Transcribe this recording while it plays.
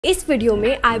इस वीडियो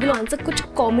में I will answer कुछ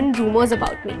common rumours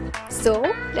about me. So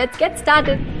let's get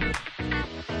started.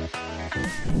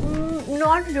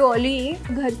 Not really.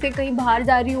 घर से कहीं बाहर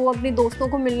जा रही हूँ, अपने दोस्तों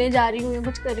को मिलने जा रही हूँ या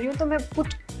कुछ कर रही हूँ तो मैं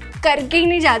कुछ करके ही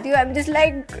नहीं जाती हूँ. I am just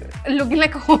like looking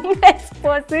like homeless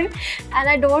person and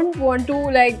I don't want to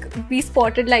like B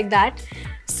spotted like that.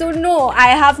 So no, I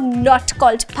have not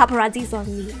called paparazzis on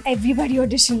me. Everybody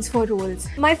auditions for roles.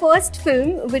 My first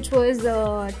film, which was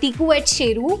Tiku et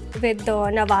Sheru with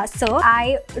Nawaz sir.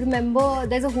 I remember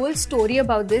there's a whole story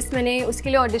about this. मैंने उसके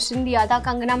लिए audition दिया था.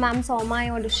 Kangana ma'am saw my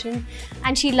audition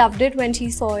and she loved it when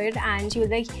she saw it and she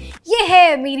was like, ये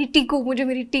है मेरी टीकू, मुझे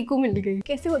मेरी टीकू मिल गई.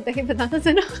 कैसे होता है बताना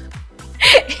जरा.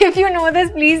 If you know this,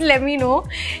 please let me know.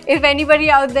 If anybody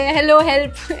out there, hello,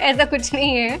 help. ऐसा कुछ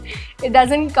नहीं है. It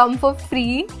doesn't come for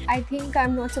free. I think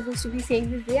I'm not supposed to be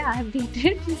saying this. Yeah, I have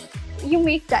dated. You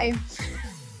make time.